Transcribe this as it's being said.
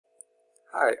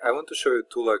Hi, I want to show you a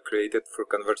tool I created for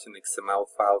converting XML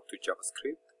file to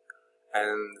JavaScript,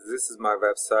 and this is my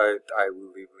website. I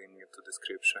will leave link in the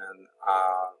description.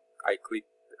 I click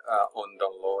on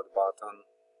download button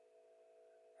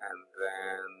and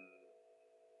then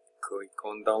click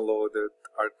on downloaded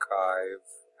archive,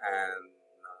 and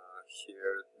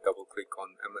here double click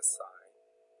on MSI.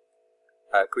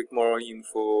 Click more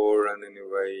info, and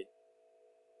anyway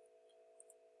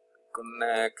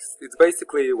next. It's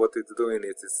basically what it's doing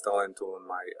is installing tool on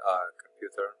my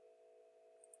computer,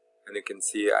 and you can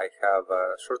see I have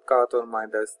a shortcut on my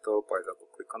desktop. I double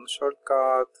click on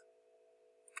shortcut,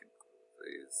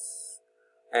 this,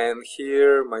 and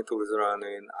here my tool is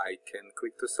running. I can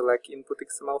click to select input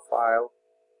XML file.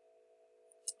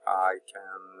 I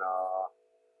can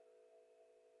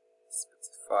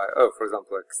specify, for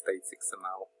example, like states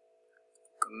XML.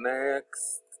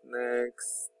 Next,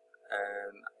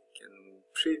 and can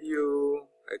preview.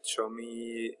 It show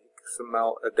me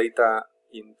XML data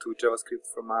into JavaScript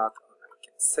format, and I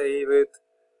can save it.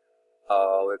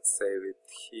 Let's save it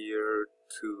here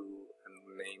to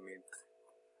and name it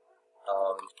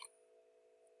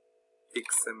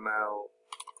XML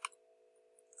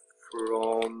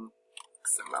from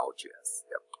XML.js.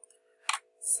 Yep.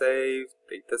 Save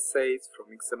data sets from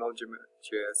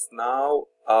XML.js. Now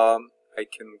I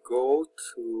can go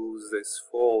to this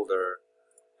folder,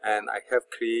 and I have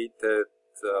created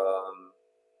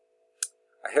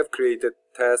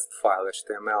test file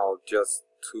HTML just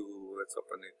to, let's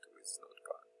open it with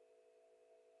Notepad.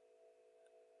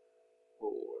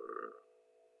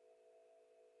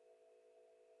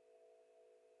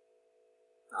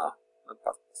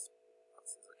 Notepad is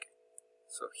okay.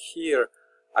 So here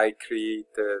I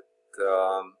created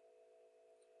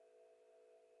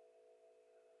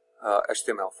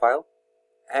HTML file,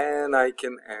 and I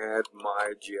can add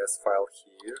my JS file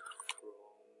here from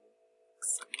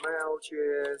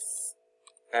XML.js,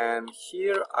 and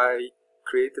here I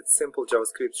created simple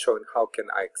JavaScript showing how can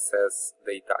I access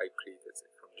data I created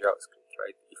from JavaScript,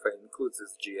 right? If I include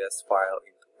this JS file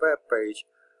into web page,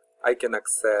 I can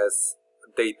access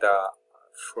data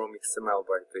from XML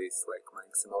by this, like my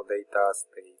XML data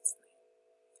states name.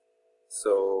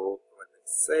 So when I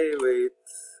save it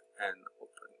and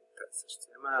open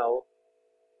test.html,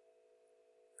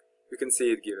 you can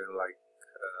see it given like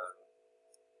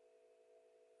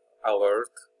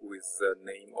alert with the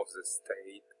name of the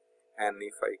state, and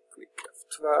if I click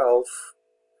F12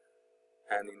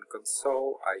 and in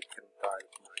console I can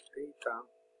type my data,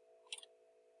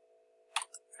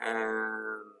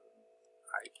 and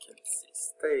I can see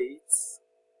states,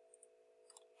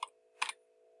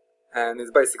 and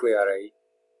it's basically array.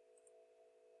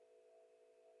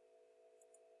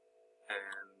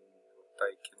 And what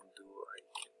I can do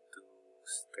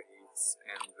states,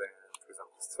 and then for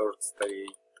example third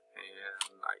state,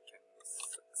 and I can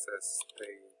access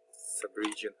state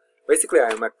subregion. Basically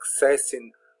I am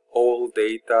accessing all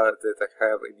data that I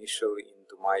have initially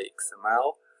into my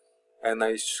XML, and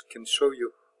I can show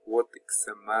you what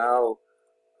XML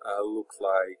look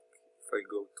like. If I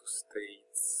go to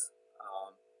states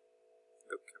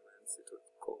documents, it would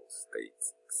call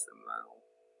states XML.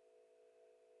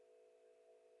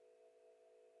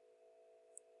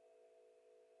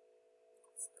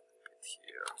 Let's type it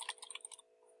here.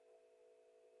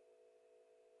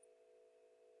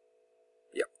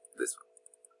 This one.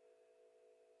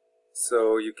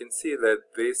 So you can see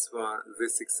that this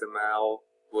XML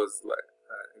was like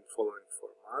in following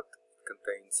format. It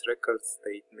contains record,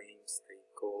 state name, state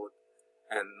code,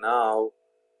 and now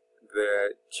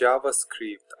the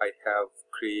JavaScript I have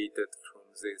created from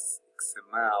this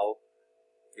XML,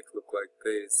 it looked like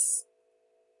this.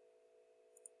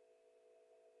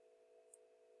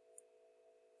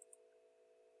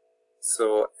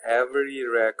 So every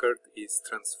record is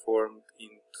transformed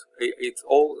into, it's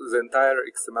all, the entire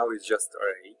XML is just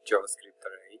array, JavaScript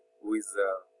array, with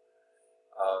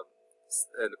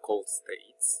called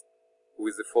states,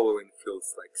 with the following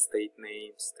fields like state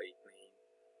name,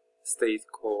 state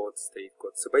code.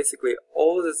 So basically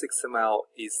all this XML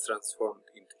is transformed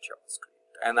into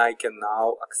JavaScript, and I can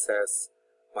now access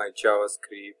my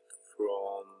JavaScript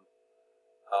from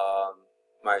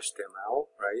my HTML,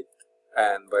 right?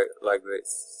 And by like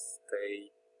this,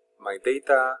 state my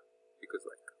data, because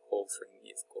like whole thing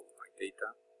is called my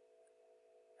data,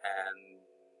 and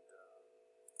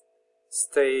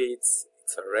states,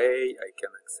 it's array. I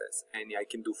can access any. I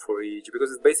can do for each,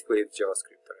 because it's basically a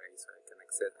JavaScript array, so I can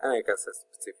access, and I can access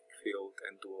specific field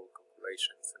and do all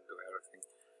calculations and do everything.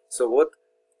 So what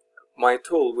my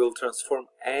tool will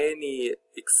transform any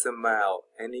XML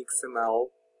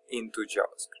into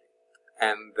JavaScript.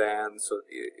 and then so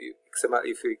XML,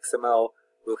 if XML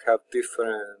will have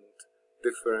different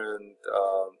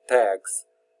tags,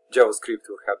 JavaScript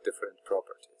will have different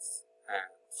properties,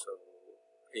 and so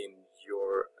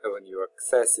when you're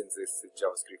accessing this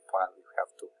JavaScript file, you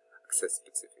have to access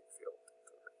specific field.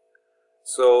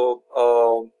 So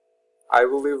I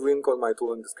will leave link on my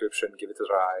tool in description. Give it a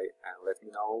try and let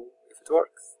me know if it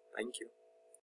works. Thank you.